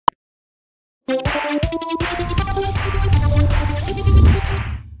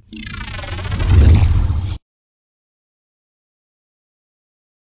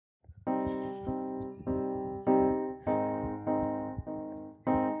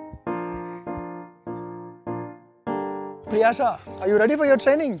Priyasha, are you ready for your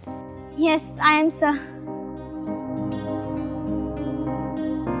training? Yes, I am, sir.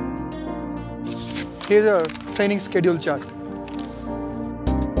 Here's your training schedule chart.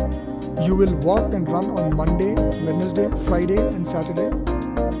 You will walk and run on Monday, Wednesday, Friday and Saturday.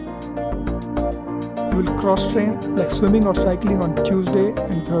 You will cross-train like swimming or cycling on Tuesday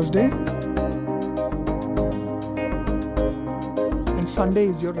and Thursday. And Sunday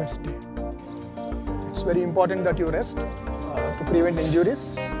is your rest day. It's very important that you rest to prevent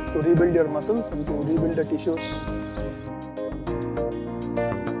injuries, to rebuild your muscles and to rebuild the tissues.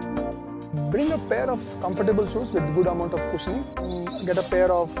 Bring a pair of comfortable shoes with good amount of cushioning. Get a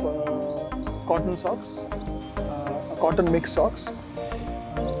pair of cotton socks, cotton mix socks,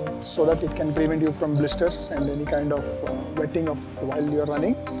 so that it can prevent you from blisters and any kind of wetting while you are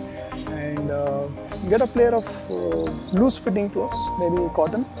running. And get a pair of loose fitting clothes, maybe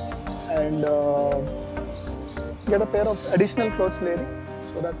cotton, and get a pair of additional clothes layering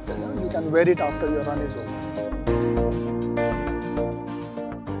so that you can wear it after your run is over.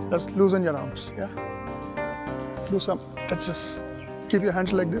 Just loosen your arms, yeah? Do some touches. Keep your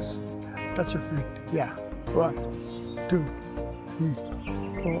hands like this. Touch your feet, yeah. 1, 2, 3,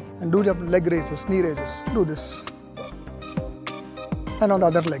 4. And do your leg raises, knee raises. Do this. And on the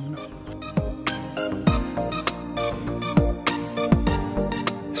other leg now.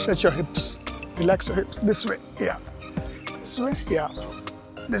 Stretch your hips. Relax your hips. This way, yeah. This way, yeah.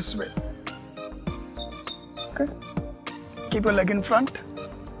 This way. Okay? Keep your leg in front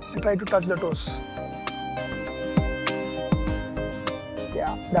and try to touch the toes.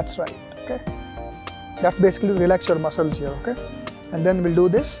 Yeah, that's right, okay? That's basically relax your muscles here, okay? And then we'll do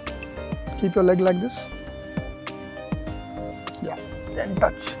this. Keep your leg like this. Yeah, then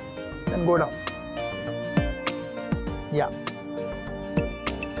touch, then go down. Yeah.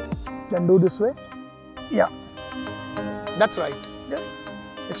 Then do this way. Yeah, that's right. Yeah.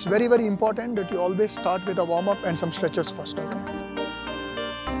 It's very, very important that you always start with a warm-up and some stretches first, okay?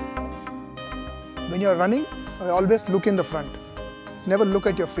 When you're running, always look in the front. Never look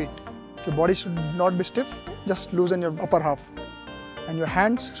at your feet. Your body should not be stiff, just loosen your upper half. And your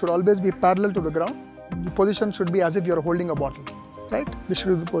hands should always be parallel to the ground. The position should be as if you're holding a bottle, right? This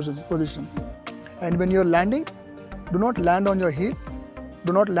should be the position. And when you're landing, do not land on your heel,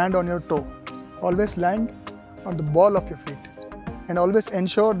 do not land on your toe. Always land on the ball of your feet. And always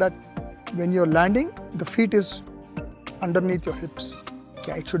ensure that when you're landing, the feet is underneath your hips.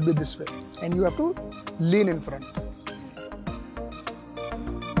 Yeah, it should be this way. And you have to lean in front.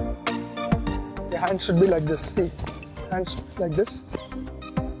 Your hands should be like this. See, hands like this.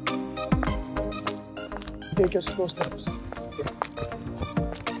 Take your slow steps. Yeah.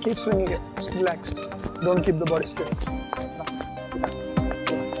 Keep swinging it. Just relax. Don't keep the body stiff.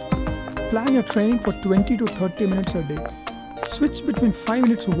 Plan your training for 20 to 30 minutes a day. Switch between 5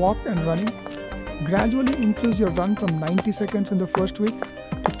 minutes walk and running. Gradually increase your run from 90 seconds in the first week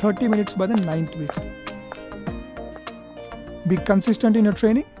to 30 minutes by the 9th week. Be consistent in your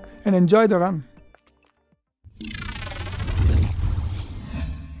training and enjoy the run.